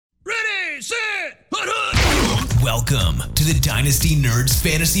Welcome to the Dynasty Nerds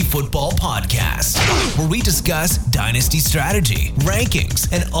Fantasy Football Podcast, where we discuss Dynasty strategy, rankings,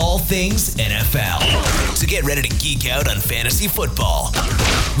 and all things NFL. So get ready to geek out on fantasy football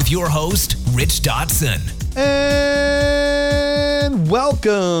with your host, Rich Dotson. And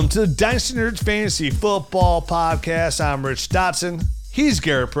welcome to the Dynasty Nerds Fantasy Football Podcast. I'm Rich Dotson. He's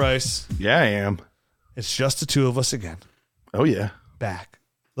Garrett Price. Yeah, I am. It's just the two of us again. Oh, yeah. Back.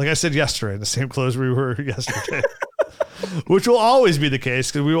 Like I said yesterday, in the same clothes we were yesterday. Which will always be the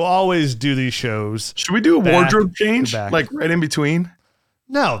case because we will always do these shows. Should we do a wardrobe change? Like right in between?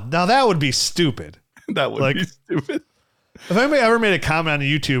 No. Now that would be stupid. That would be stupid. If anybody ever made a comment on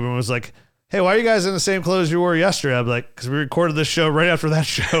YouTube and was like, hey, why are you guys in the same clothes you wore yesterday? I'd be like, because we recorded this show right after that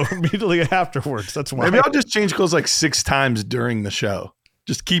show immediately afterwards. That's why. Maybe I'll just change clothes like 6 times during the show.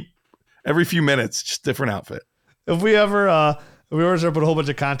 Just keep every few minutes, just different outfit. If we ever start put a whole bunch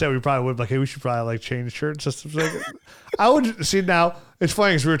of content, we probably would like, hey, we should probably like change shirts. Just like, I would see now. It's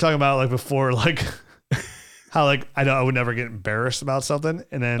funny because we were talking about like before, like how like I would never get embarrassed about something,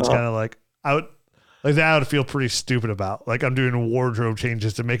 and then it's kind of like I would feel pretty stupid about. Like I'm doing wardrobe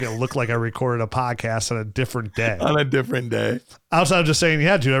changes to make it look like I recorded a podcast on a different day. On a different day. Outside of just saying,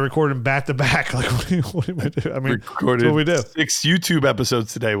 yeah, dude, I recorded them back to back. Like what do I do? I mean, recorded what we do. 6 YouTube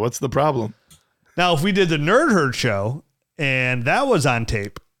episodes today. What's the problem? Now, if we did the Nerd Herd show and that was on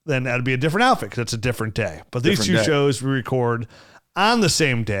tape, then that'd be a different outfit because it's a different day. But these two shows we record on the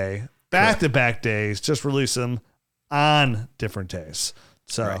same day, back-to-back days, just release them on different days.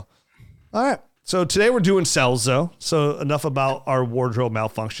 So, All right. So today we're doing sells, though. So enough about our wardrobe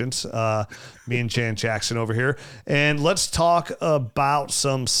malfunctions. Me and Jan Jackson over here. And let's talk about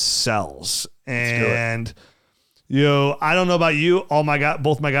some sells. And, I don't know about you.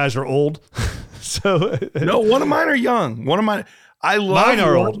 Both my guys are old. So no, one of mine are young. Mine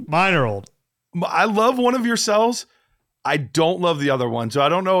are old. I love one of your sells. I don't love the other one. So I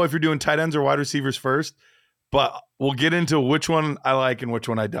don't know if you're doing tight ends or wide receivers first, but we'll get into which one I like and which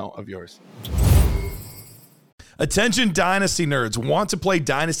one I don't of yours. Attention Dynasty nerds. Want to play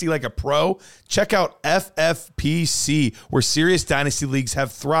Dynasty like a pro? Check out FFPC, where serious Dynasty leagues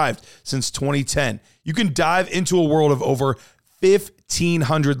have thrived since 2010. You can dive into a world of over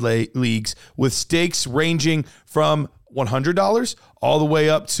 1,500 leagues with stakes ranging from $100 all the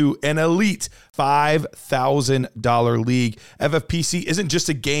way up to an elite $5,000 league. FFPC isn't just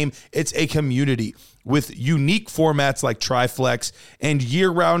a game, it's a community. With unique formats like Triflex and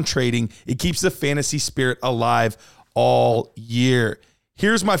year-round trading, it keeps the fantasy spirit alive all year.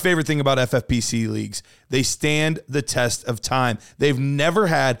 Here's my favorite thing about FFPC leagues. They stand the test of time. They've never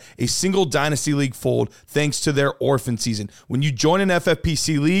had a single Dynasty league fold thanks to their orphan season. When you join an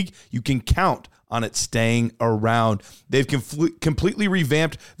FFPC league, you can count on it staying around. They've completely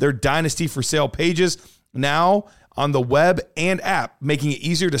revamped their Dynasty for sale pages now on the web and app, making it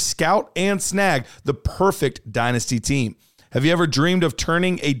easier to scout and snag the perfect Dynasty team. Have you ever dreamed of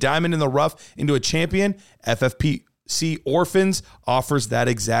turning a diamond in the rough into a champion? FFPC Orphans offers that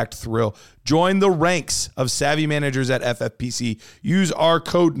exact thrill. Join the ranks of savvy managers at FFPC. Use our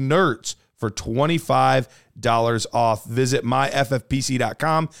code NERDS for $25 off. Visit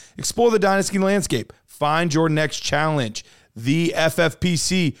myffpc.com. Explore the Dynasty landscape. Find your next challenge. The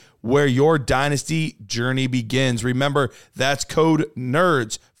FFPC, where your Dynasty journey begins. Remember, that's code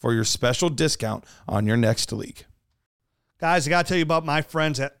NERDS for your special discount on your next league. Guys, I got to tell you about my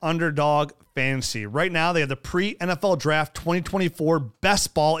friends at Underdog Fantasy. Right now, they have the pre-NFL Draft 2024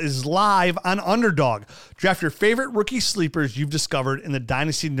 Best Ball is live on Underdog. Draft your favorite rookie sleepers you've discovered in the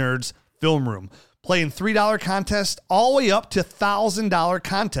Dynasty Nerds film room. Play in $3 contest all the way up to $1,000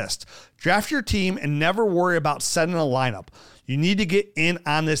 contest. Draft your team and never worry about setting a lineup. You need to get in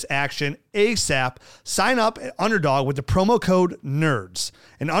on this action ASAP. Sign up at Underdog with the promo code NERDS.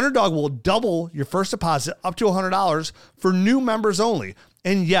 And Underdog will double your first deposit up to $100 for new members only.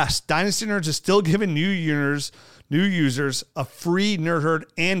 And yes, Dynasty Nerds is still giving new users a free Nerd Herd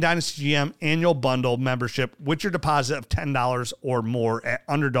and Dynasty GM annual bundle membership with your deposit of $10 or more at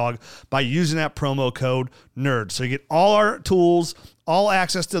Underdog by using that promo code NERD. So you get all our tools, all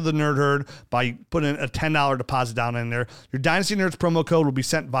access to the Nerd Herd by putting a $10 deposit down in there. Your Dynasty Nerds promo code will be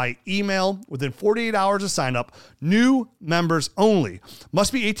sent by email within 48 hours of sign up. New members only.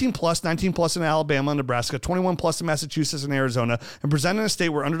 Must be 18 plus, 19 plus in Alabama and Nebraska, 21 plus in Massachusetts and Arizona, and present in a state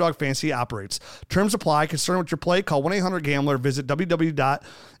where Underdog Fantasy operates. Terms apply. Concerned with your play? Call 1-800-GAMBLER. Visit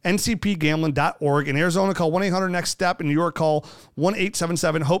www.ncpgambling.org. In Arizona, call 1-800-NEXT-STEP. In New York, call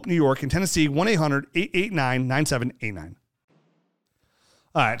 1-877-HOPE-NEW YORK. In Tennessee, 1-800-889-9789.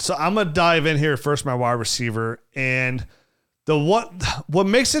 All right, so I'm going to dive in here first, my wide receiver. And what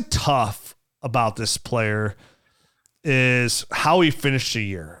makes it tough about this player is how he finished the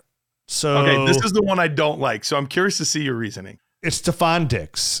year. So okay, this is the one I don't like. So I'm curious to see your reasoning. It's Stephon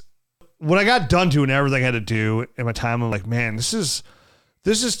Diggs. When I got done doing everything I had to do in my time, I'm like, man, this is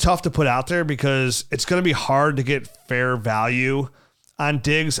tough to put out there because it's going to be hard to get fair value on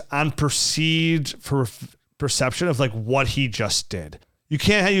Diggs on perception of like what he just did. You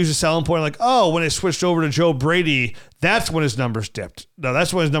can't use a selling point like, oh, when it switched over to Joe Brady, that's when his numbers dipped. No,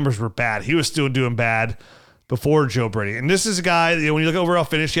 that's when his numbers were bad. He was still doing bad before Joe Brady. And this is a guy, when you look at overall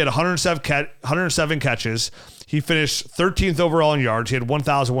finish, he had 107 catches. He finished 13th overall in yards. He had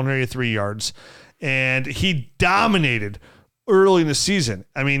 1,183 yards. And he dominated early in the season.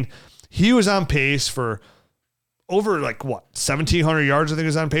 I mean, he was on pace for over 1,700 yards, I think he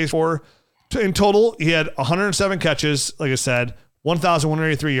was on pace for. In total, he had 107 catches, like I said,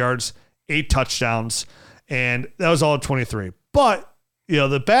 1,183 yards, 8 touchdowns, and that was all at 23. But,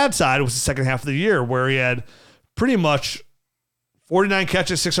 the bad side was the second half of the year where he had pretty much 49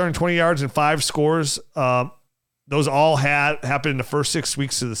 catches, 620 yards, and 5 scores. Those all happened in the first 6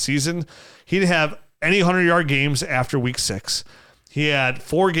 weeks of the season. He didn't have any 100-yard games after week 6. He had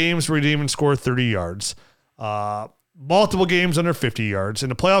 4 games where he didn't even score 30 yards. Multiple games under 50 yards. In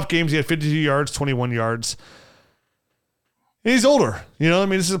the playoff games, he had 52 yards, 21 yards. And he's older.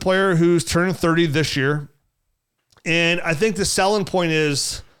 This is a player who's turning 30 this year. And I think the selling point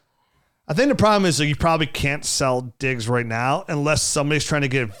is, I think the problem is that you probably can't sell Diggs right now unless somebody's trying to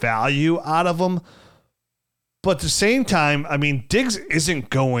get value out of him. But at the same time, Diggs isn't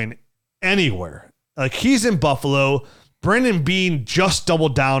going anywhere. Like, he's in Buffalo. Brandon Beane just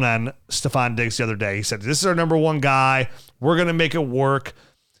doubled down on Stephon Diggs the other day. He said, this is our number one guy. We're going to make it work.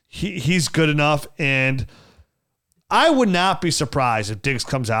 He's good enough. And I would not be surprised if Diggs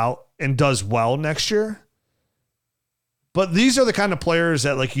comes out and does well next year. But these are the kind of players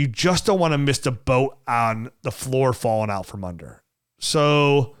that you just don't want to miss the boat on the floor falling out from under.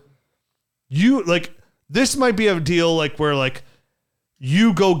 So this might be a deal where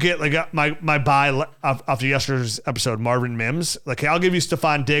you go get my buy after yesterday's episode, Marvin Mims. Hey, I'll give you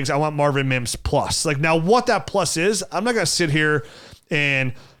Stephon Diggs. I want Marvin Mims plus. Now what that plus is, I'm not going to sit here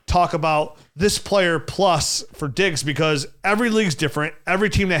and talk about this player plus for Diggs because every league's different. Every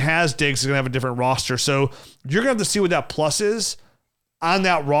team that has Diggs is going to have a different roster. So you're going to have to see what that plus is on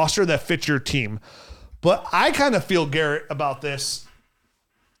that roster that fits your team. But I kind of feel, Garrett, about this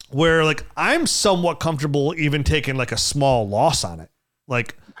where I'm somewhat comfortable even taking a small loss on it.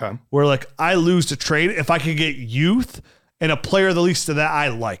 Where I lose the trade if I can get youth and a player the least of that I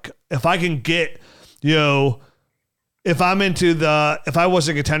like. If I can get, if I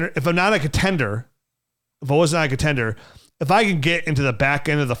wasn't a contender, if I'm not a contender, if I was not a contender, if I can get into the back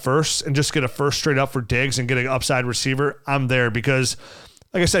end of the first and just get a first straight up for Diggs and get an upside receiver, I'm there because,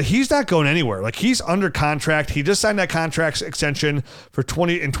 like I said, he's not going anywhere. He's under contract. He just signed that contract extension for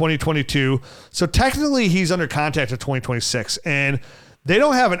 2022. So technically he's under contract to 2026 and they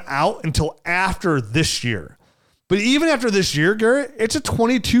don't have an out until after this year. But even after this year, Garrett, it's a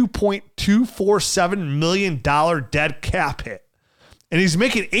 $22.247 million dead cap hit. And he's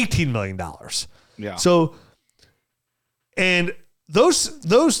making $18 million. Yeah. So, and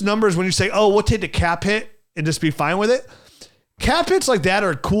those numbers, when you say, oh, we'll take the cap hit and just be fine with it. Cap hits like that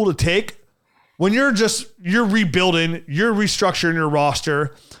are cool to take when you're rebuilding, you're restructuring your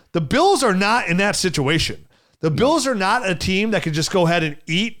roster. The Bills are not in that situation. The Bills are not a team that can just go ahead and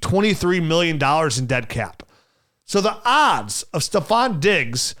eat $23 million in dead cap. So the odds of Stephon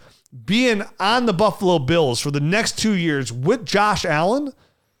Diggs being on the Buffalo Bills for the next 2 years with Josh Allen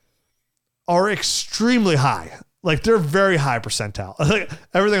are extremely high. They're very high percentile.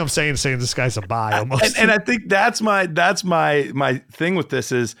 Everything I'm saying is saying this guy's a buy almost. And I think that's my thing with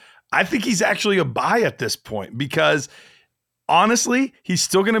this is I think he's actually a buy at this point because honestly, he's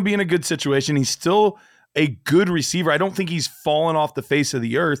still going to be in a good situation. He's still a good receiver. I don't think he's fallen off the face of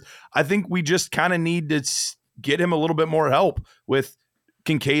the earth. I think we just kind of need to get him a little bit more help with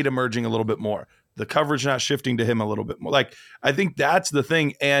Kincaid emerging a little bit more, the coverage not shifting to him a little bit more. I think that's the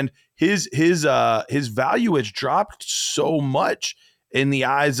thing. And his value has dropped so much in the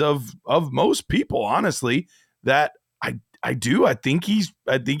eyes of most people, honestly, that I think he's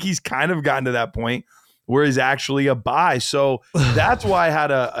kind of gotten to that point where he's actually a buy. So that's why I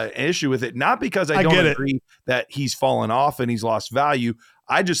had an issue with it. Not because I don't agree that he's fallen off and he's lost value.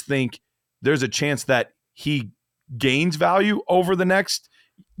 I just think there's a chance that he gains value over the next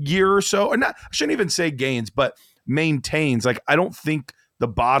year or so. Or not, I shouldn't even say gains, but maintains. I don't think the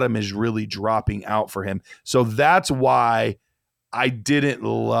bottom is really dropping out for him. So that's why I didn't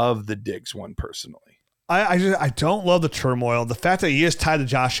love the Diggs one personally. I don't love the turmoil. The fact that he is tied to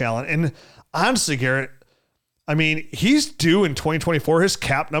Josh Allen. And honestly, Garrett, I mean, he's due in 2024. His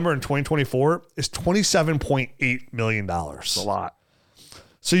cap number in 2024 is $27.8 million. That's a lot.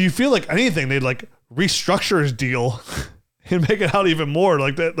 So you feel like anything, they'd like restructure his deal and make it out even more,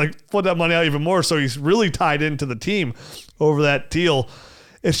 like that, like put that money out even more. So he's really tied into the team over that deal.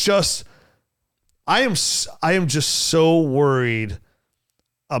 It's just, I am just so worried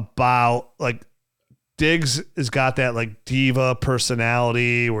about like Diggs has got that like diva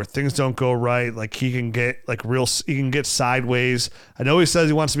personality where things don't go right. Like he can get he can get sideways. I know he says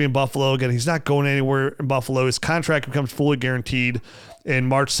he wants to be in Buffalo again. He's not going anywhere in Buffalo. His contract becomes fully guaranteed in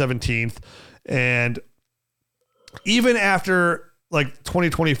March 17th. And even after like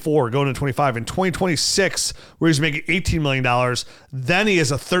 2024 going to 25 in 2026, where he's making $18 million, then he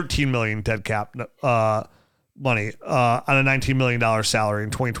has a $13 million dead cap money on a $19 million salary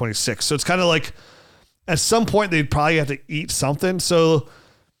in 2026. So it's kind of like, at some point, they'd probably have to eat something. So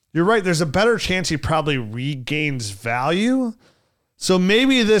you're right. There's a better chance he probably regains value. So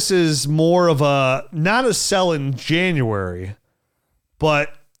maybe this is more of not a sell in January,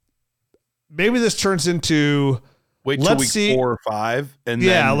 but maybe this turns into wait till week 4 or 5. And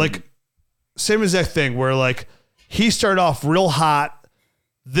then, like same exact thing where like he started off real hot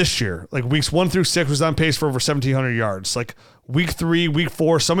this year. Like weeks 1 through 6 was on pace for over 1,700 yards. Like week 3, week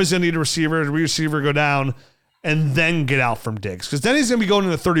 4, somebody's going to need a receiver go down, and then get out from Diggs. Because then he's going to be going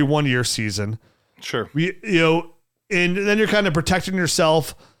in the 31-year season. Sure. And then you're kind of protecting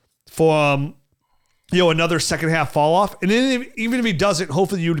yourself from, another second half fall off. And then even if he doesn't,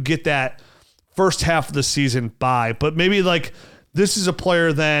 hopefully you'd get that first half of the season by. But maybe like this is a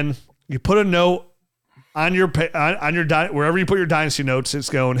player then you put a note on your wherever you put your dynasty notes, it's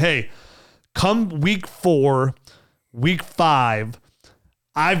going, hey, come week 4, week 5,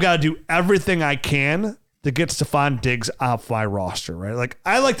 I've got to do everything I can to get Stephon Diggs off my roster, right? Like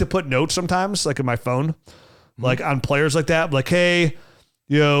I like to put notes sometimes, like in my phone, like on players like that. Like, hey,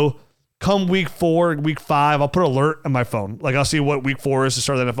 come week 4, week 5, I'll put an alert on my phone. Like I'll see what week 4 is to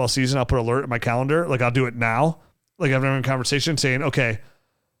start the NFL season. I'll put an alert in my calendar. Like I'll do it now. Like I'm having a conversation saying, okay,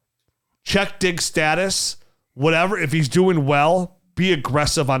 check Diggs status, whatever. If he's doing well, be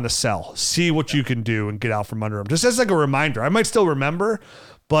aggressive on the sell. See what you can do and get out from under him. Just as like a reminder. I might still remember,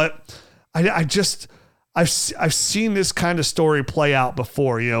 but I've seen this kind of story play out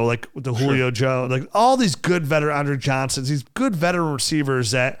before, like with the Julio Jones, like all these good veteran Andre Johnsons, these good veteran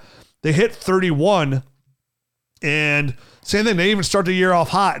receivers that they hit 31 and same thing. They even start the year off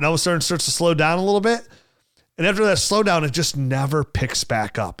hot and all of a sudden it starts to slow down a little bit. And after that slowdown, it just never picks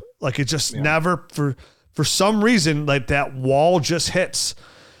back up. Like it just never, for some reason, like that wall just hits.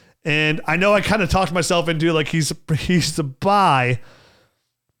 And I know I kind of talked myself into like he's the buy,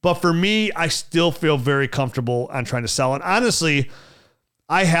 but for me, I still feel very comfortable on trying to sell. And honestly,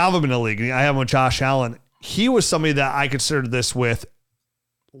 I have him in a league. I have him with Josh Allen. He was somebody that I considered this with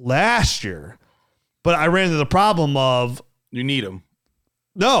last year, but I ran into the problem of you need him.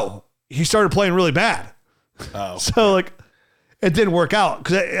 No, he started playing really bad. Oh, so like it didn't work out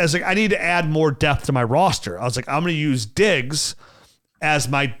because I was like, I need to add more depth to my roster. I was like, I'm going to use Diggs as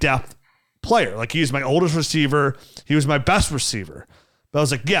my depth player. Like he's my oldest receiver. He was my best receiver. But I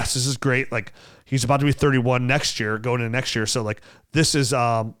was like, yes, this is great. Like he's about to be 31 next year, going into next year. So like this is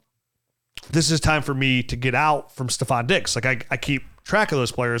time for me to get out from Stephon Diggs. Like I keep track of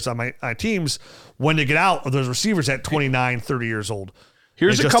those players on my teams when they get out of those receivers at 29, 30 years old.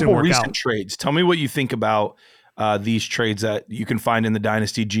 Here's a couple recent trades. Tell me what you think about these trades that you can find in the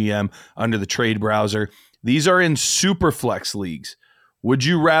Dynasty GM under the trade browser. These are in super flex leagues. Would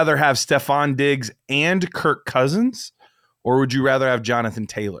you rather have Stephon Diggs and Kirk Cousins, or would you rather have Jonathan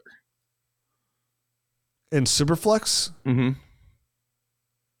Taylor? In Superflex? Mm-hmm.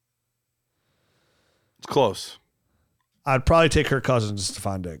 It's close. I'd probably take Kirk Cousins and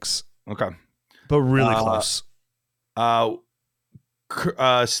Stephon Diggs. Okay. But really close.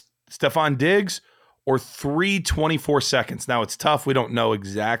 Stephon Diggs or 3:24 seconds. Now, it's tough. We don't know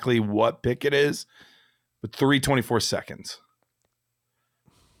exactly what pick it is, but 3:24 seconds.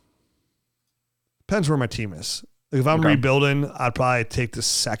 Depends where my team is. Like if I'm rebuilding, I'd probably take the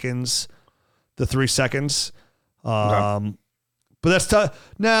 3 seconds. But that's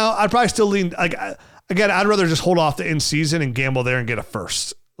tough. Now, I'd probably still lean. Like again, I'd rather just hold off the in season and gamble there and get a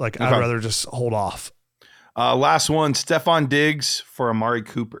first. Like I'd rather just hold off. Last one, Stephon Diggs for Amari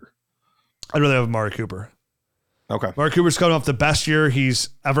Cooper. I'd rather have Amari Cooper. Okay. Amari Cooper's coming off the best year he's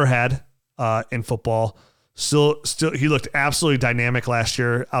ever had in football. Still, he looked absolutely dynamic last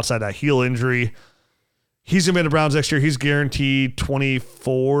year outside that heel injury. He's going to be in the Browns next year. He's guaranteed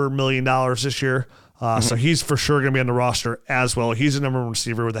 $24 million this year. So he's for sure going to be on the roster as well. He's a number one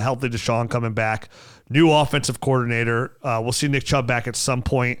receiver with a healthy Deshaun coming back. New offensive coordinator. We'll see Nick Chubb back at some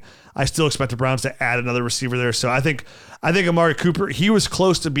point. I still expect the Browns to add another receiver there. So I think Amari Cooper, he was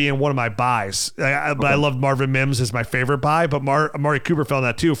close to being one of my buys. But I loved Marvin Mims as my favorite buy, but Amari Cooper fell in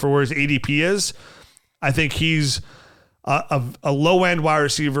that too. For where his ADP is, I think he's a low-end wide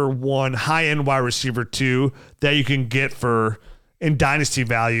receiver 1, high-end wide receiver 2 that you can get for in dynasty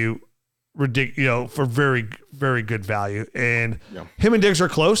value, for very, very good value. And him and Diggs are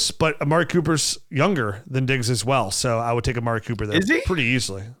close, but Amari Cooper's younger than Diggs as well. So I would take Amari Cooper there pretty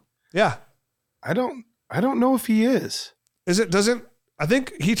easily. Yeah. I don't know if he is. I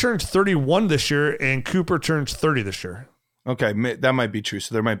think he turns 31 this year and Cooper turns 30 this year. Okay. That might be true.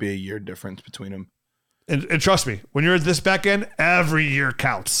 So there might be a year difference between them. And trust me, when you're at this back end, every year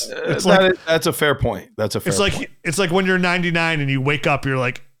counts. That's a fair point. It's like when you're 99 and you wake up, you're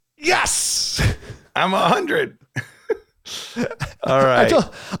like, yes, I'm 100. All right.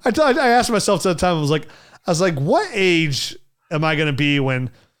 I asked myself at the time, I was like, what age am I going to be when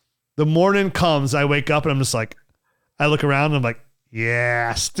the morning comes? I wake up and I'm just like, I look around and I'm like,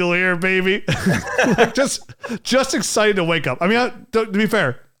 yeah, still here, baby. Like just excited to wake up. I mean, to be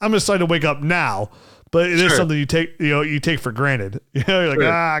fair, I'm excited to wake up now. But it is something you take for granted. You're like,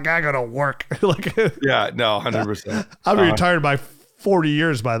 I gotta go to work. 100%. I'll be retired by 40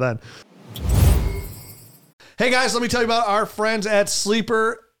 years by then. Hey guys, let me tell you about our friends at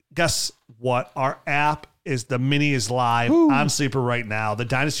Sleeper. Guess what? Our app the mini is live on Sleeper right now. The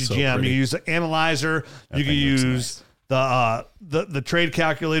Dynasty GM. Pretty. You use the analyzer. You can use the trade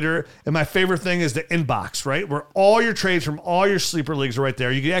calculator. And my favorite thing is the inbox, right? Where all your trades from all your Sleeper leagues are right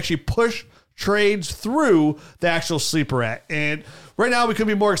there. You can actually push trades through the actual Sleeper app. And right now we couldn't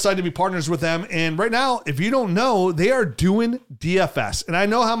be more excited to be partners with them. And right now, if you don't know, they are doing DFS. And I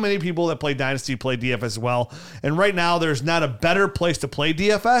know how many people that play Dynasty play DFS as well. And right now there's not a better place to play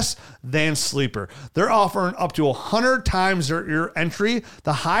DFS than Sleeper. They're offering up to 100 times your entry,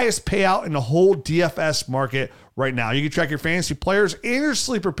 the highest payout in the whole DFS market right now. You can track your fantasy players and your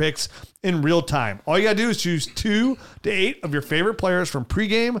sleeper picks in real time. All you got to do is choose 2 to 8 of your favorite players from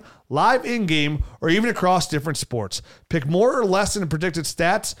pregame, live in-game, or even across different sports. Pick more or less than the predicted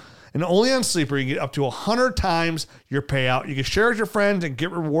stats, and only on Sleeper you can get up to 100 times your payout. You can share with your friends and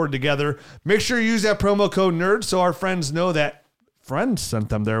get rewarded together. Make sure you use that promo code NERD so our friends know that friends sent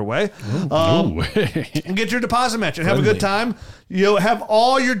them their way. And get your deposit match and have a good time. Have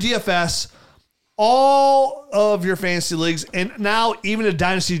all your DFS, all of your fantasy leagues, and now even a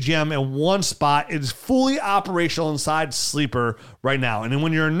Dynasty GM in one spot. It is fully operational inside Sleeper right now. And then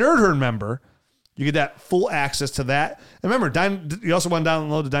when you're a Nerd Herd member, you get that full access to that. And remember, you also want to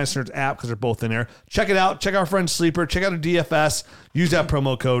download the Dynasty Nerds app because they're both in there. Check it out. Check out our friend Sleeper. Check out our DFS. Use that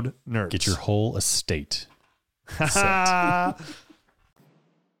promo code NERDS. Get your whole estate set.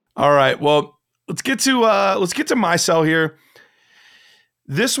 All right. Well, let's get to my sell here.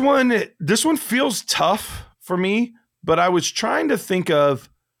 This one feels tough for me, but I was trying to think of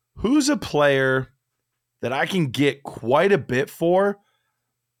who's a player that I can get quite a bit for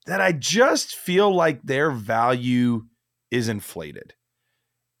that I just feel like their value is inflated.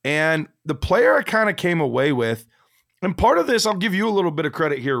 And the player I kind of came away with, and part of this, I'll give you a little bit of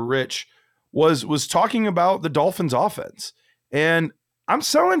credit here, Rich, was talking about the Dolphins offense. And I'm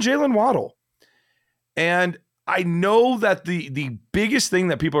selling Jalen Waddle. And I know that the biggest thing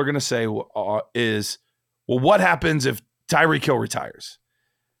that people are going to say is, well, what happens if Tyreek Hill retires?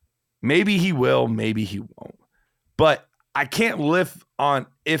 Maybe he will, maybe he won't. But I can't live on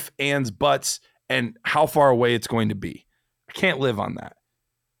if, ands, buts, and how far away it's going to be. I can't live on that.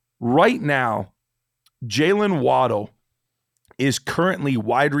 Right now, Jalen Waddle is currently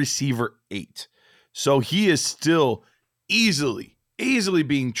wide receiver 8. So he is still easily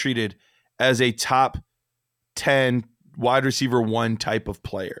being treated as a top 10 wide receiver 1 type of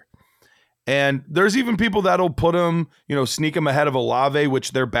player. And there's even people that'll put him, sneak him ahead of Olave,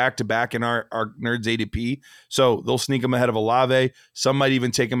 which they're back-to-back in our Nerds ADP. So they'll sneak him ahead of Olave. Some might even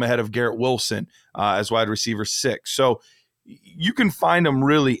take him ahead of Garrett Wilson as wide receiver 6. So you can find him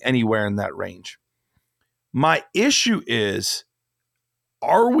really anywhere in that range. My issue is,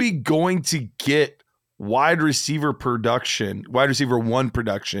 are we going to get wide receiver 1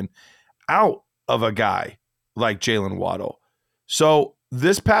 production out of a guy like Jalen Waddle? So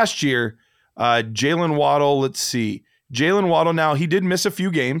this past year, Jalen Waddle, let's see. Jalen Waddle now, he did miss a few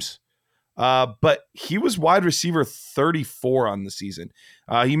games, but he was wide receiver 34 on the season.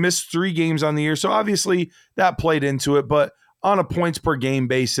 He missed 3 games on the year, so obviously that played into it, but on a points per game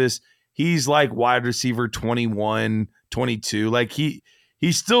basis, he's like wide receiver 21, 22. Like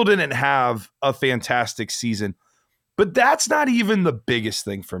He still didn't have a fantastic season. But that's not even the biggest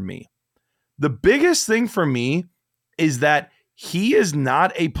thing for me. The biggest thing for me is that he is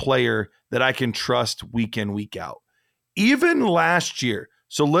not a player that I can trust week in, week out. Even last year,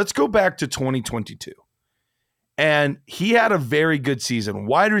 so let's go back to 2022. And he had a very good season,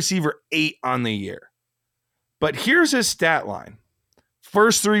 wide receiver 8 on the year. But here's his stat line.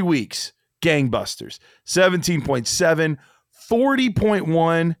 First 3 weeks, gangbusters. 17.7,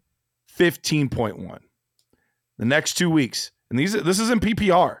 40.1, 15.1. The next 2 weeks, and this is in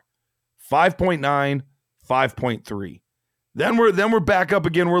PPR, 5.9, 5.3. Then we're back up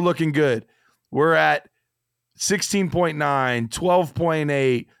again. We're looking good. We're at 16.9,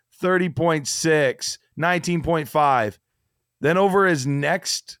 12.8, 30.6, 19.5. Then over his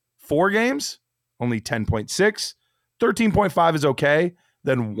next 4 games, only 10.6, 13.5 is okay.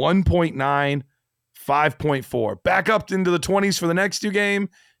 Then 1.9, 5.4. Back up into the 20s for the next 2 games,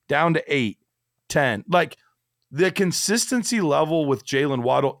 down to 8, 10. Like, the consistency level with Jalen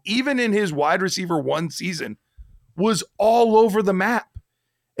Waddle, even in his wide receiver 1 season, was all over the map.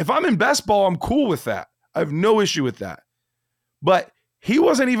 If I'm in best ball, I'm cool with that. I have no issue with that. But he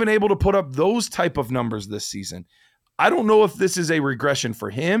wasn't even able to put up those type of numbers this season. I don't know if this is a regression for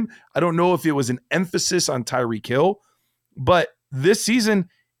him. I don't know if it was an emphasis on Tyreek Hill. But this season,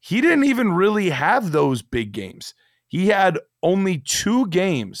 he didn't even really have those big games. He had only 2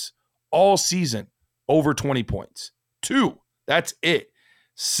 games all season over 20 points. 2. That's it.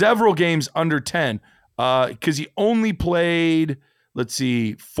 Several games under 10 because he only played,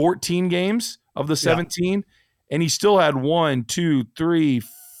 14 games of the 17, and he still had 4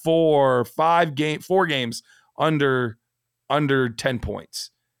 games under 10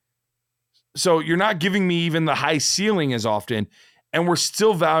 points. So you're not giving me even the high ceiling as often, and we're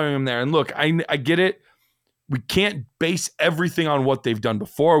still valuing him there. And look, I get it. We can't base everything on what they've done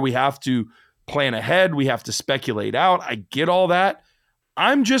before. We have to plan ahead. We have to speculate out. I get all that.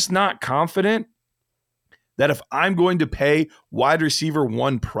 I'm just not confident that if I'm going to pay wide receiver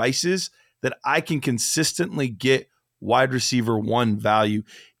 1 prices, that I can consistently get wide receiver 1 value.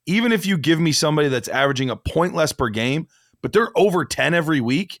 Even if you give me somebody that's averaging a point less per game, but they're over 10 every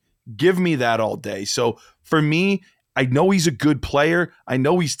week, give me that all day. So for me, I know he's a good player. I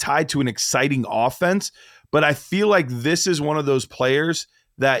know he's tied to an exciting offense, but I feel like this is one of those players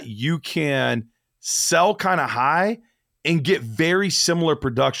that you can sell kind of high and get very similar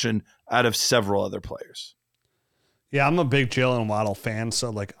production out of several other players. Yeah, I'm a big Jalen Waddle fan,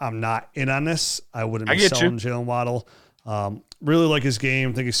 so I'm not in on this. I wouldn't be selling Jalen Waddle. Really like his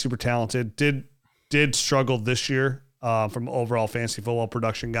game. Think he's super talented. Did struggle this year from overall fantasy football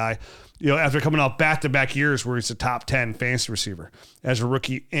production guy. After coming off back-to-back years where he's a top 10 fantasy receiver as a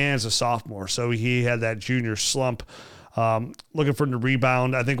rookie and as a sophomore. So he had that junior slump. Looking for him to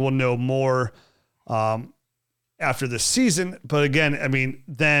rebound. I think we'll know more after this season. But again,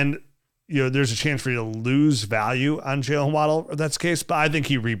 then there's a chance for you to lose value on Jalen Waddle if that's the case. But I think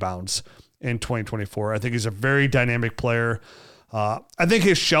he rebounds in 2024. I think he's a very dynamic player. I think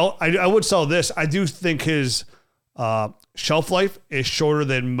his shelf, I would sell this. I do think his shelf life is shorter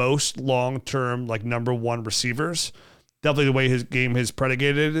than most long-term, number 1 receivers. Definitely the way his game is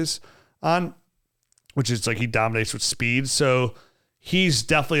predicated is on, which is he dominates with speed. So he's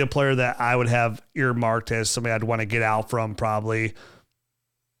definitely a player that I would have earmarked as somebody I'd want to get out from probably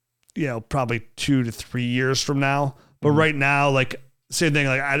 2 to 3 years from now. But right now, same thing.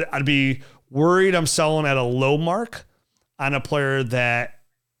 I'd be worried I'm selling at a low mark on a player that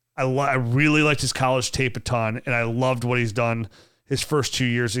I really liked his college tape a ton, and I loved what he's done his first 2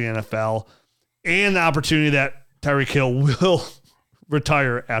 years in the NFL, and the opportunity that Tyreek Hill will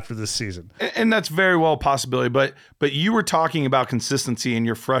retire after this season. And that's very well a possibility. But you were talking about consistency and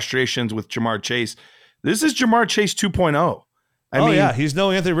your frustrations with Jamar Chase. This is Jamar Chase 2.0. I mean, he's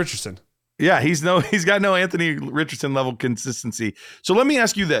no Anthony Richardson. Yeah, he's got no Anthony Richardson level consistency. So let me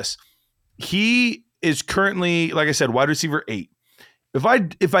ask you this. He is currently, like I said, wide receiver 8. If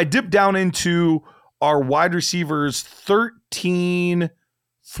I dip down into our wide receivers 13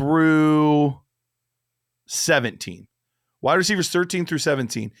 through 17, wide receivers 13 through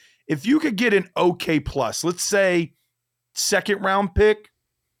 17, if you could get an okay plus, let's say 2nd round pick,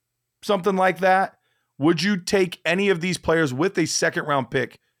 something like that, would you take any of these players with a 2nd round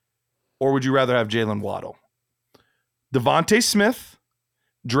pick, or would you rather have Jalen Waddle? Devontae Smith,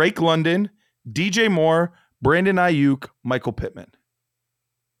 Drake London, DJ Moore, Brandon Ayuk, Michael Pittman.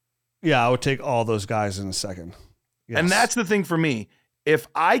 Yeah, I would take all those guys in a second. Yes. And that's the thing for me. If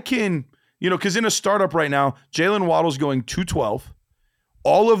I can, because in a startup right now, Jalen Waddle's going 212.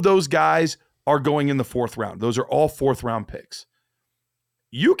 All of those guys are going in the 4th round. Those are all 4th round picks.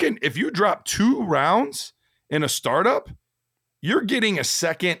 if you drop 2 rounds in a startup, you're getting a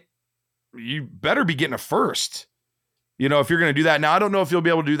second. You better be getting a first. If you're going to do that. Now, I don't know if you'll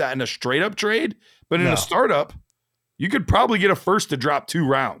be able to do that in a straight up trade, but in a startup, you could probably get a first to drop 2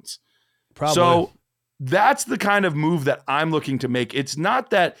 rounds. Probably. So that's the kind of move that I'm looking to make. It's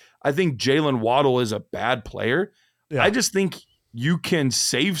not that I think Jalen Waddle is a bad player. Yeah. I just think you can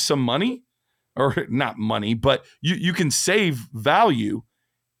save some money, or not money, but you can save value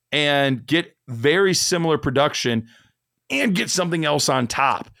and get very similar production and get something else on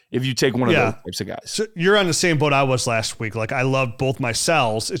top if you take one of those types of guys. So you're on the same boat I was last week. Like, I loved both my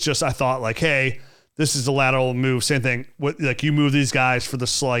sells. It's just I thought, like, hey, this is a lateral move. Same thing. Like, you move these guys for the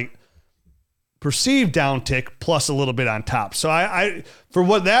slight perceived downtick plus a little bit on top. So I for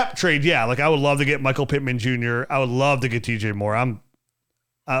what that trade, like, I would love to get Michael Pittman Jr. I would love to get DJ Moore. I'm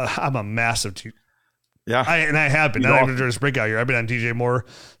a massive I have been. Not even during this breakout year. I've been on DJ Moore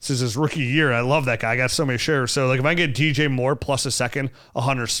since his rookie year. I love that guy. I got so many shares. So, like, if I can get DJ Moore plus a second,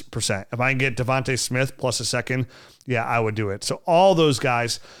 100%. If I can get Devontae Smith plus a second, I would do it. So all those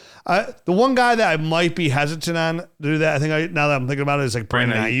guys. The one guy that I might be hesitant on to do that, I think now that I'm thinking about it, is like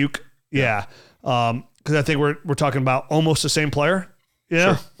Brandon Ayuk. Yeah. Because I think we're talking about almost the same player.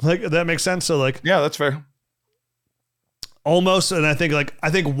 Yeah. Sure. Like, that makes sense. So, like, yeah, that's fair. Almost, and I think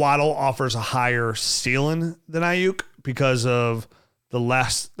Waddle offers a higher ceiling than Ayuk because of the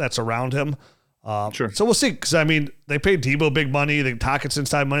less that's around him. Sure. So we'll see, because I mean, they paid Debo big money, they Hockenson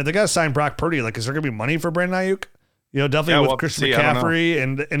side money. They got to sign Brock Purdy. Like, is there going to be money for Brandon Ayuk? Definitely with Christian McCaffrey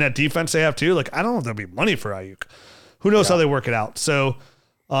and that defense they have too. Like, I don't know if there'll be money for Ayuk. Who knows how they work it out? So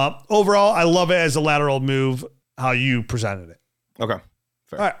overall, I love it as a lateral move. How you presented it. Okay.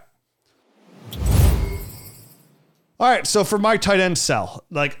 Fair. All right. All right, so for my tight end sell,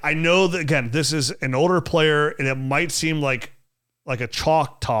 like, I know that, again, this is an older player, and it might seem like a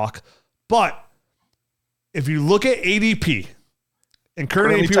chalk talk, but if you look at ADP, and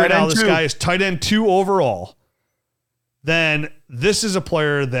current ADP right now, this guy is tight end 2 overall, then this is a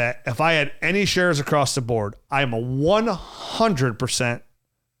player that if I had any shares across the board, I am a 100%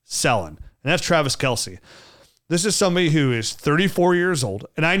 selling, and that's Travis Kelce. This is somebody who is 34 years old.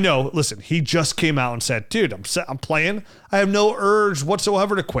 And I know, listen, he just came out and said, dude, I'm playing. I have no urge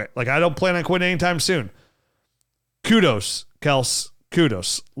whatsoever to quit. Like, I don't plan on quitting anytime soon. Kudos, Kels.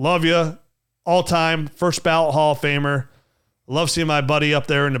 Kudos. Love you. All time. First ballot Hall of Famer. Love seeing my buddy up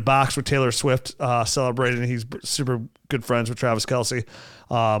there in the box with Taylor Swift celebrating. He's super good friends with Travis Kelce.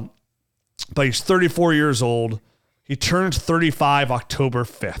 But he's 34 years old. He turns 35 October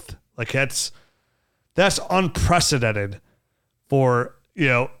 5th. Like, that's unprecedented for,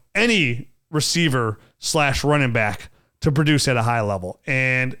 any receiver / running back to produce at a high level.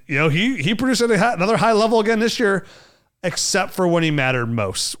 And, he produced at another high level again this year, except for when he mattered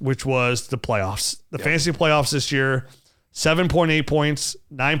most, which was the playoffs. The fantasy playoffs this year, 7.8 points,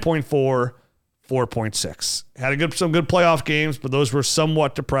 9.4, 4.6. Had some good playoff games, but those were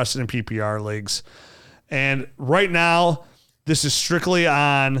somewhat depressing in PPR leagues. And right now, this is strictly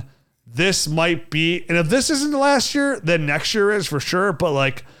on... This might be, and if this isn't the last year, then next year is for sure. But,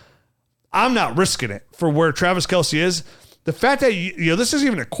 like, I'm not risking it for where Travis Kelce is. The fact that this isn't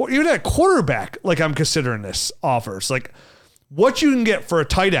even a quarterback. Like, I'm considering this offers, like, what you can get for a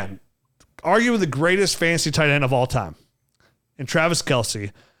tight end, arguably the greatest fantasy tight end of all time, and Travis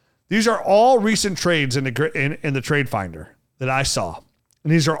Kelce. These are all recent trades in the Trade Finder that I saw,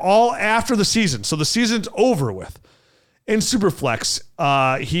 and these are all after the season, so the season's over with. In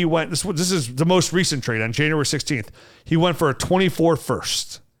Superflex, he went. This is the most recent trade on January 16th. He went for a 24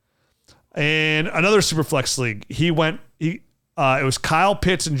 first. And another Superflex league, it was Kyle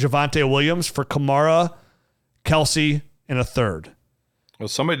Pitts and Javonte Williams for Kamara, Kelce, and a third. Well,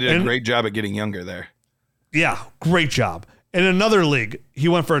 somebody did a great job at getting younger there. Yeah, great job. In another league, he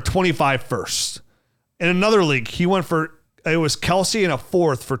went for a 25 first. In another league, it was Kelce and a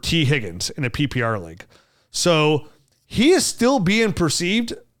fourth for T. Higgins in a PPR league. So he is still being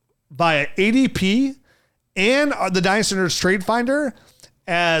perceived by ADP and the Dynasty Nerds Trade Finder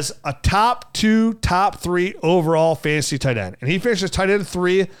as a top 2, top 3 overall fantasy tight end. And he finished as tight end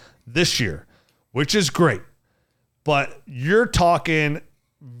 3 this year, which is great. But you're talking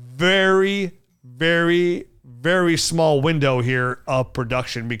very, very, very small window here of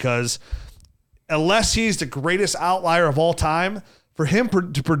production, because unless he's the greatest outlier of all time, for him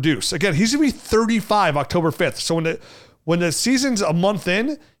to produce, again, he's going to be 35 October 5th. So when the season's a month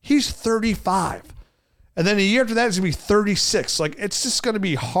in, he's 35. And then a year after that, he's going to be 36. Like, it's just going to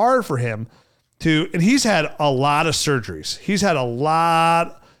be hard for him to, and he's had a lot of surgeries. He's had a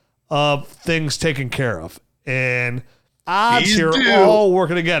lot of things taken care of. And odds He's here due. are all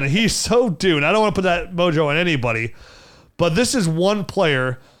working again. And he's so due. And I don't want to put that mojo on anybody, but this is one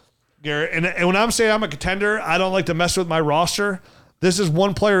player, Garrett. And when I'm saying I'm a contender, I don't like to mess with my roster. This is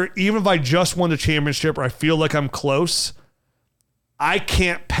one player, even if I just won the championship or I feel like I'm close, I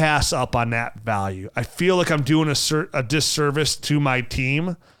can't pass up on that value. I feel like I'm doing a disservice to my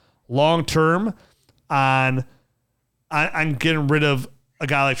team long term on getting rid of a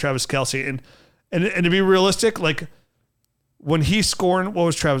guy like Travis Kelce. And to be realistic, like when he's scoring, what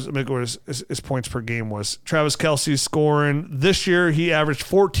was his points per game was? Travis Kelce scoring this year, he averaged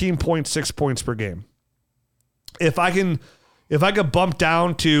 14.6 points per game. If I could bump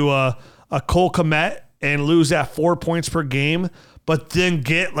down to a Cole Kmet and lose that 4 points per game, but then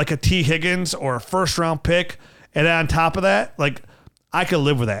get like a T. Higgins or a first round pick, and on top of that, like I could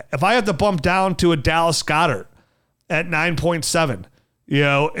live with that. If I have to bump down to a Dallas Goedert at 9.7,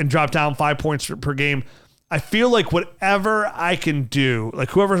 and drop down 5 points per game, I feel like whatever I can do, like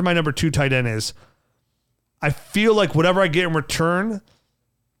whoever my number 2 tight end is, I feel like whatever I get in return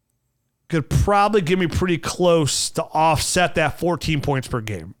could probably get me pretty close to offset that 14 points per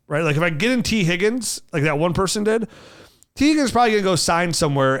game, right? Like if I get in T. Higgins, like that one person did, T. Higgins is probably going to go sign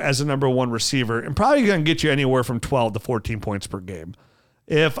somewhere as a number 1 receiver and probably going to get you anywhere from 12 to 14 points per game.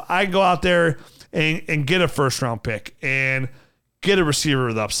 If I go out there and get a first round pick and get a receiver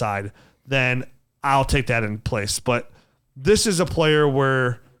with upside, then I'll take that in place. But this is a player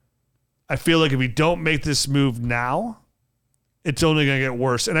where I feel like if we don't make this move now, it's only going to get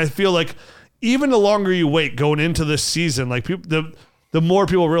worse. And I feel like even the longer you wait going into this season, like people, the more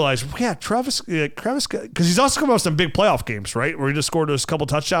people realize, yeah, Travis, because he's also come off some big playoff games, right? Where he just scored those couple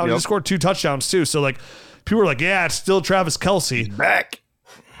touchdowns. Yep. He just scored 2 touchdowns too. So like people are like, yeah, it's still Travis Kelce. He's back.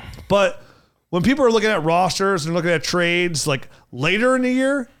 But when people are looking at rosters and looking at trades like later in the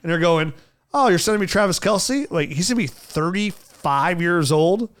year and they're going, oh, you're sending me Travis Kelce? Like he's going to be 35 years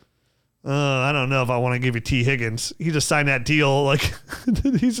old. I don't know if I want to give you T. Higgins. He just signed that deal. Like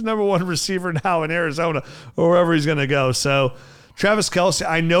he's the number 1 receiver now in Arizona or wherever he's going to go. So Travis Kelce,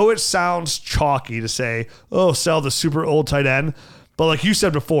 I know it sounds chalky to say, oh, sell the super old tight end. But like you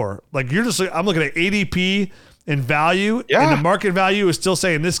said before, like I'm looking at ADP and value, and the market value is still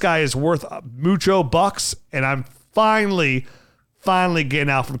saying this guy is worth mucho bucks. And I'm finally getting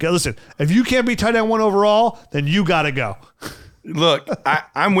out from Kelce. Listen, if you can't be tight end 1 overall, then you got to go. Look,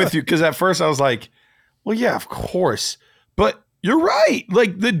 I'm with you because at first I was like, well, yeah, of course. But you're right.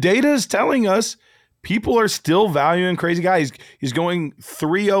 Like the data is telling us people are still valuing crazy guys. He's going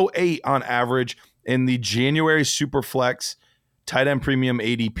 308 on average in the January Superflex tight end premium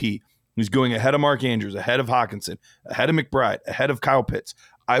ADP. He's going ahead of Mark Andrews, ahead of Hawkinson, ahead of McBride, ahead of Kyle Pitts.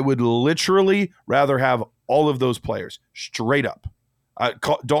 I would literally rather have all of those players straight up.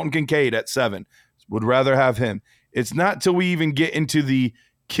 Dalton Kincaid at 7. Would rather have him. It's not till we even get into the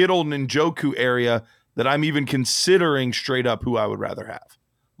Kittle and Njoku area that I'm even considering straight up who I would rather have.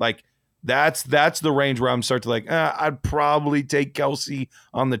 Like that's the range where I'm starting to like, I'd probably take Kelce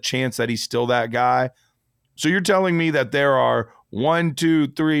on the chance that he's still that guy. So you're telling me that there are 1, 2,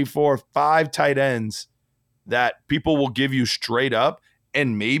 3, 4, 5 tight ends that people will give you straight up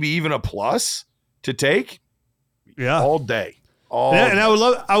and maybe even a plus to take? Yeah. All day. And I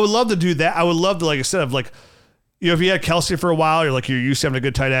would love to do that. I would love to, like, instead of like, if you had Kelce for a while, you're used to having a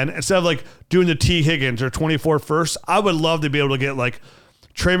good tight end. Instead of like doing the T. Higgins or 24 first, I would love to be able to get like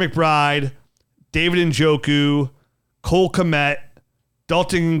Trey McBride, David Njoku, Cole Kmet,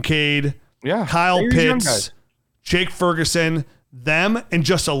 Dalton Kincaid, Kyle Pitts, Jake Ferguson, them, and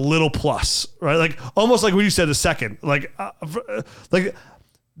just a little plus, right? Like almost like what you said a second, like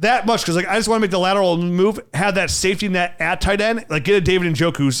that much, because like I just want to make the lateral move, have that safety net at tight end, like get a David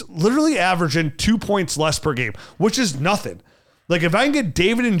Njoku who's literally averaging 2 points less per game, which is nothing. Like if I can get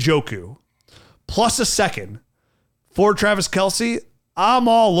David Njoku plus a second for Travis Kelce, I'm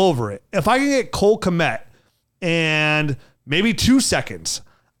all over it. If I can get Cole Kmet and maybe 2 seconds,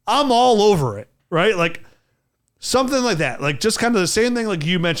 I'm all over it, right? Like something like that, like just kind of the same thing like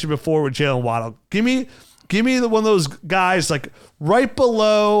you mentioned before with Jalen Waddle. Give me one of those guys like right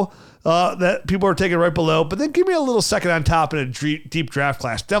below that people are taking right below, but then give me a little second on top in a deep draft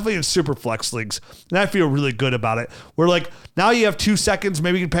class, definitely in super flex leagues. And I feel really good about it. We're like, now you have 2 seconds,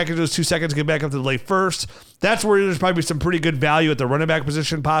 maybe you can package those 2 seconds, get back up to the late first. That's where there's probably some pretty good value at the running back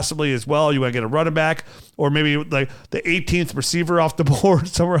position possibly as well. You want to get a running back or maybe like the 18th receiver off the board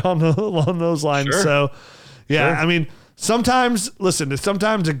somewhere along those lines. Sure. So yeah, sure. I mean, sometimes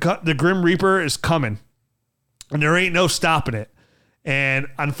the Grim Reaper is coming. And there ain't no stopping it. And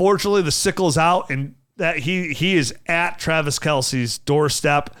unfortunately, the sickle's out, and that he is at Travis Kelce's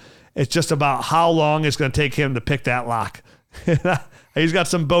doorstep. It's just about how long it's going to take him to pick that lock. He's got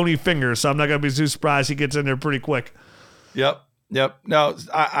some bony fingers, so I'm not going to be too surprised he gets in there pretty quick. Yep. No,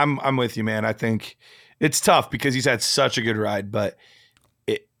 I'm with you, man. I think it's tough because he's had such a good ride, but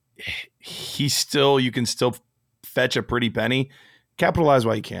you can still fetch a pretty penny. Capitalize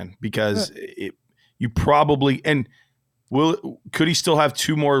while you can, because you probably, and could he still have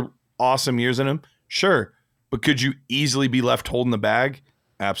 2 more awesome years in him? Sure. But could you easily be left holding the bag?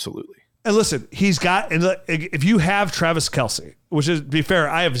 Absolutely. And listen, if you have Travis Kelce, which is, to be fair,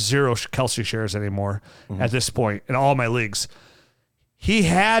 I have 0 Kelce shares anymore at this point in all my leagues. He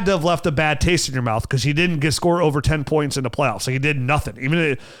had to have left a bad taste in your mouth because he didn't score over 10 points in the playoffs. Like, he did nothing. Even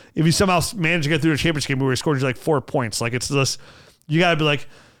if he somehow managed to get through a championship game where he scored you like 4 points, like, it's this, you got to be like,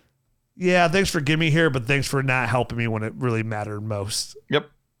 yeah, thanks for getting me here, but thanks for not helping me when it really mattered most. Yep,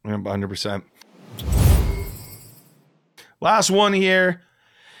 100%. Last one here.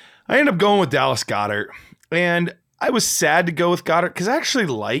 I ended up going with Dallas Goedert, and I was sad to go with Goedert because I actually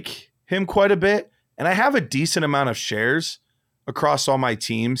like him quite a bit, and I have a decent amount of shares across all my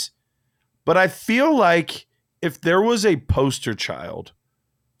teams. But I feel like if there was a poster child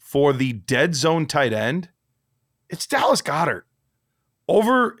for the dead zone tight end, it's Dallas Goedert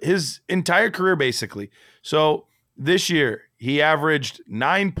over his entire career, basically. So this year, he averaged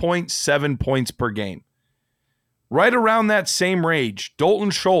 9.7 points per game. Right around that same range,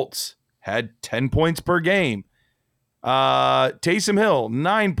 Dalton Schultz had 10 points per game. Taysom Hill,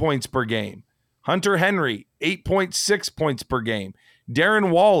 9 points per game. Hunter Henry, 8.6 points per game.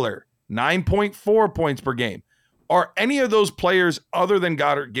 Darren Waller, 9.4 points per game. Are any of those players other than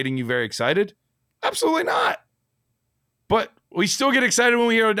Goddard getting you very excited? Absolutely not. But we still get excited when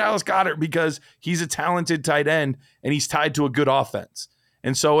we hear Dallas Goedert because he's a talented tight end and he's tied to a good offense.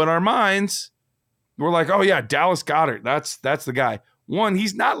 And so in our minds, we're like, oh yeah, Dallas Goedert, that's the guy. One,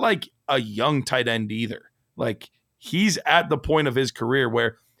 he's not like a young tight end either. Like, he's at the point of his career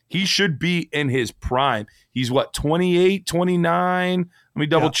where he should be in his prime. He's 28, 29? Let me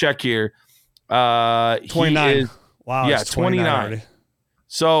double check here. 29. Wow. Yeah, 29.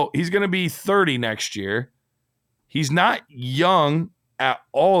 So he's going to be 30 next year. He's not young at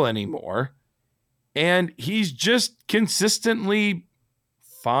all anymore. And he's just consistently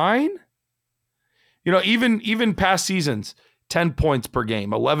fine. You know, even past seasons, 10 points per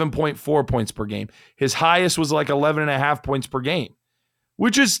game, 11.4 points per game. His highest was like 11.5 points per game,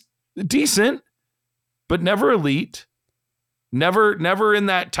 which is decent, but never elite, never in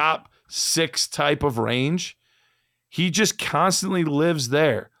that top 6 type of range. He just constantly lives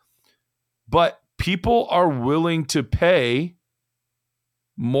there. But people are willing to pay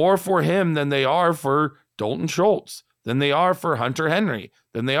more for him than they are for Dalton Schultz, than they are for Hunter Henry,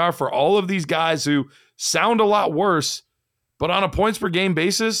 than they are for all of these guys who sound a lot worse, but on a points per game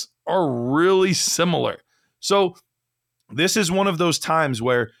basis are really similar. So this is one of those times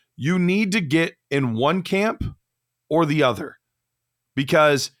where you need to get in one camp or the other,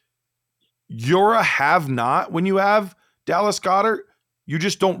 because you're a have-not when you have Dallas Goedert. You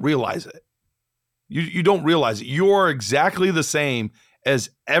just don't realize it. You don't realize it. You're exactly the same as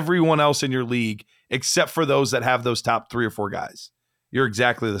everyone else in your league, except for those that have those top 3 or 4 guys. You're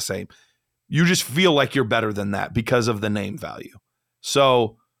exactly the same. You just feel like you're better than that because of the name value.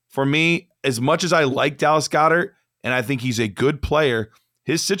 So for me, as much as I like Dallas Goedert, and I think he's a good player,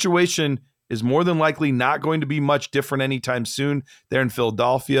 his situation is more than likely not going to be much different anytime soon there in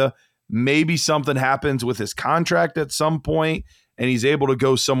Philadelphia. Maybe something happens with his contract at some point and he's able to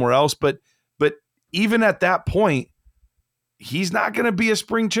go somewhere else. But even at that point, he's not going to be a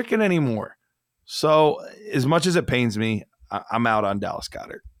spring chicken anymore. So as much as it pains me, I'm out on Dallas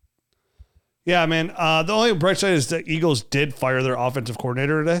Goedert. Yeah, man. The only bright side is the Eagles did fire their offensive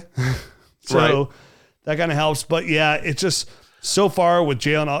coordinator today. So that kind of helps. But yeah, it's just so far with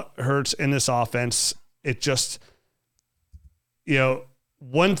Jalen Hurts in this offense, it just,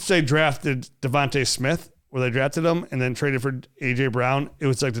 once they drafted Devontae Smith, where they drafted him and then traded for A.J. Brown, it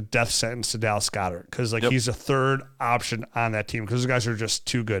was like the death sentence to Dallas Goedert because he's a third option on that team because those guys are just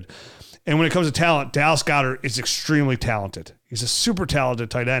too good. And when it comes to talent, Dallas Goedert is extremely talented. He's a super talented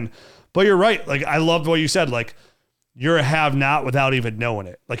tight end. But you're right. Like, I loved what you said. Like, you're a have-not without even knowing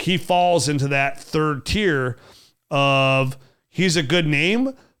it. Like, he falls into that third tier of he's a good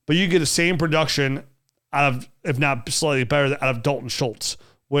name, but you get the same production out of, if not slightly better, out of Dalton Schultz,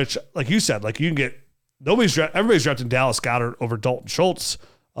 which, like you said, like, you can get everybody's drafting Dallas Goedert over Dalton Schultz.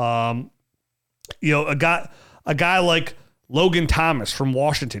 A guy like Logan Thomas from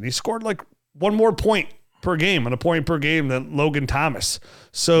Washington, he scored like 1 more point per game and a point per game than Logan Thomas.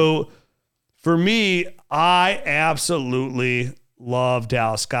 So for me, I absolutely love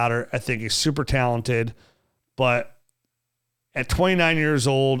Dallas Goedert. I think he's super talented, but at 29 years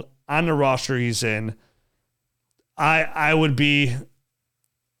old, on the roster he's in, I'd be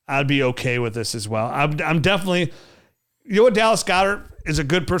okay with this as well. I'm definitely, you know what Dallas Goedert is a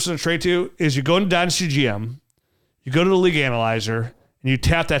good person to trade to is you go into Dynasty GM, you go to the league analyzer, and you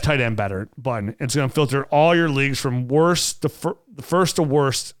tap that tight end button. It's going to filter all your leagues from worst, the first to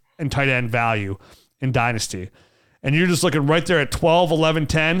worst in tight end value in Dynasty. And you're just looking right there at 12, 11,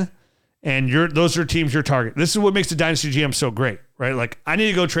 10, and those are teams you're targeting. This is what makes the Dynasty GM so great, right? Like, I need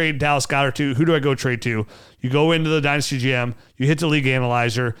to go trade Dallas Goedert to. Who do I go trade to? You go into the Dynasty GM, you hit the league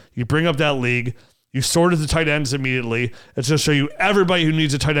analyzer, you bring up that league, you sorted the tight ends immediately. It's going to show you everybody who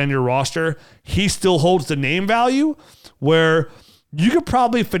needs a tight end in your roster. He still holds the name value where you could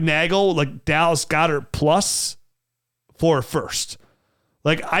probably finagle like Dallas Goedert plus for a first.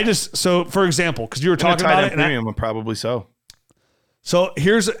 Like so for example, because you were talking about it. Premium, probably so. So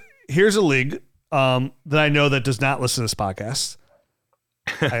here's a league that I know that does not listen to this podcast.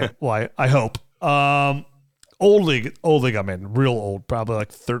 I hope. Old league I'm in, real old, probably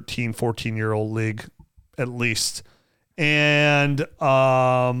like 13, 14-year-old league at least. And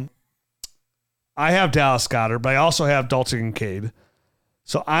I have Dallas Goedert, but I also have Dalton Kincaid.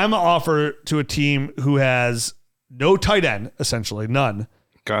 So I'm offer to a team who has no tight end, essentially, none.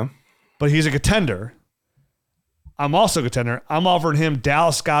 Okay. But he's a contender. I'm also a contender. I'm offering him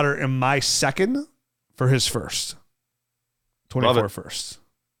Dallas Goedert in my second for his first. 24 first.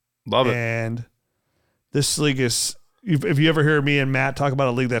 Love it. And this league is, if you ever hear me and Matt talk about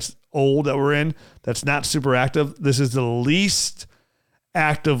a league that's old that we're in, that's not super active, this is the least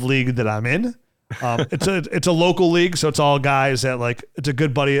active league that I'm in. It's a local league, so it's all guys that like, it's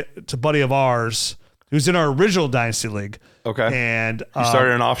a buddy of ours who's in our original Dynasty league. Okay. And you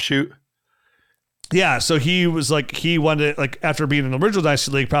started an offshoot? Yeah, so he was like, he wanted, like, after being in the original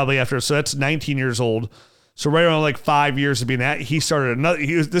Dynasty league, so that's 19 years old. So right around like 5 years of being at, he started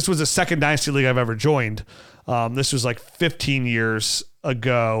another. This was the second Dynasty league I've ever joined. This was like 15 years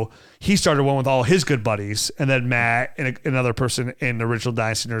ago. He started one with all his good buddies, and then Matt and another person in the original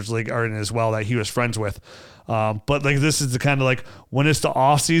Dynasty Nerds league are in as well that he was friends with. But like, this is the kind of like, when it's the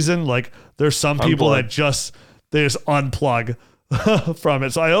off season, like there's some people that they just unplug from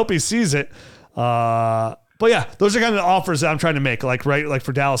it. So I hope he sees it. But yeah, those are kind of the offers that I'm trying to make. Like, right, like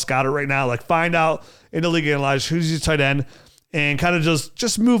for Dallas Goedert right now, like find out in the league analyze who's your tight end and kind of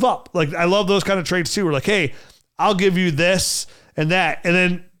just move up. Like, I love those kind of trades too. We're like, hey, I'll give you this and that, and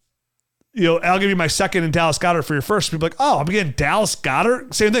then, you know, I'll give you my second in Dallas Goedert for your first. People are like, oh, I'm getting Dallas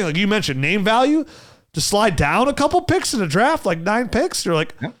Goedert. Same thing. Like you mentioned, name value to slide down a couple picks in the draft, like 9 picks. You're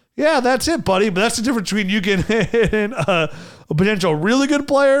like, yeah, that's it, buddy. But that's the difference between you getting a potential really good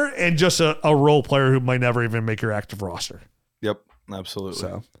player and just a role player who might never even make your active roster. Yep, absolutely.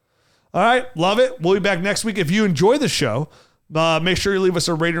 So, all right, love it. We'll be back next week. If you enjoy the show, make sure you leave us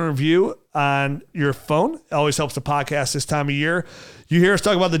a rating and review on your phone. It always helps the podcast this time of year. You hear us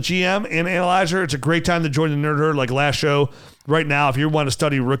talk about the GM and Analyzer. It's a great time to join the Nerd Herd like last show. Right now, if you want to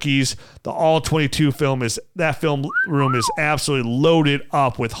study rookies, the All-22 film room is absolutely loaded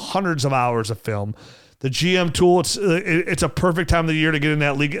up with hundreds of hours of film. The GM tool, it's a perfect time of the year to get in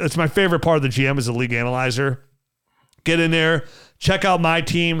that league. It's my favorite part of the GM is the league analyzer. Get in there, check out my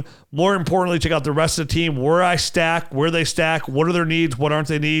team. More importantly, check out the rest of the team, where I stack, where they stack, what are their needs, what aren't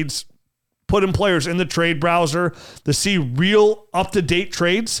their needs. Put in players in the trade browser to see real up-to-date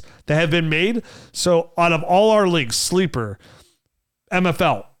trades that have been made. So out of all our leagues, Sleeper,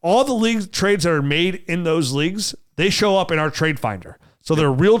 MFL, all the league trades that are made in those leagues, they show up in our trade finder. So they're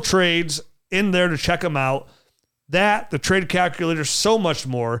real trades in there to check them out. That, the trade calculator, so much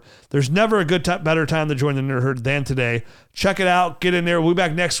more. There's never a better time to join the Nerd Herd than today. Check it out. Get in there. We'll be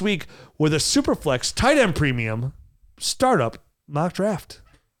back next week with a Superflex tight end premium startup mock draft.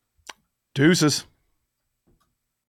 Deuces.